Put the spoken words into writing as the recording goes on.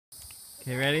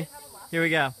Okay, ready? Here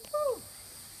we go.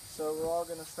 So we're all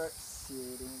gonna start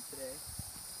sitting today.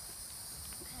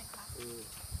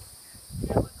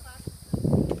 Yeah, what class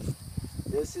is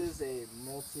This is a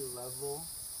multi-level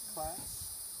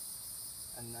class,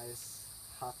 a nice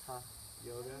hatha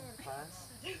yoga class.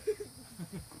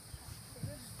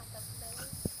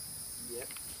 Yep.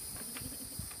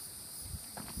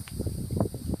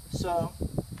 So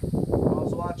I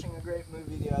was watching a great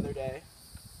movie the other day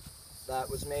that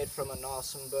was made from an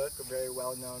awesome book, a very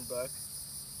well-known book.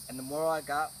 And the moral I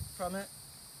got from it,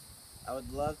 I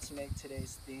would love to make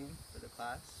today's theme for the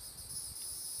class.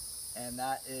 And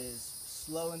that is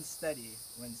slow and steady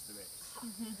wins the race.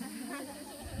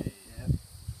 Yep.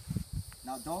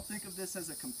 Now don't think of this as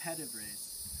a competitive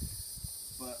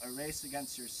race, but a race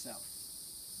against yourself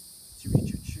to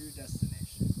reach your true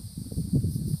destination.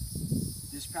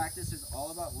 This practice is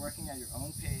all about working at your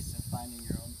own pace and finding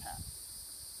your own path.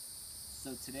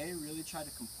 So today, really try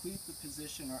to complete the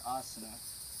position or asana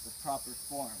with proper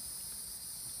form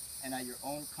and at your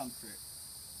own comfort.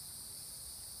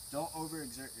 Don't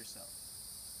overexert yourself.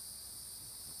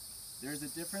 There is a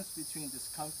difference between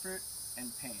discomfort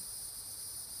and pain.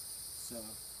 So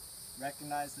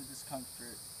recognize the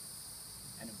discomfort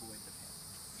and avoid the pain.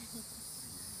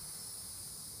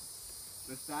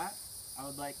 With that, I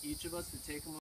would like each of us to take a moment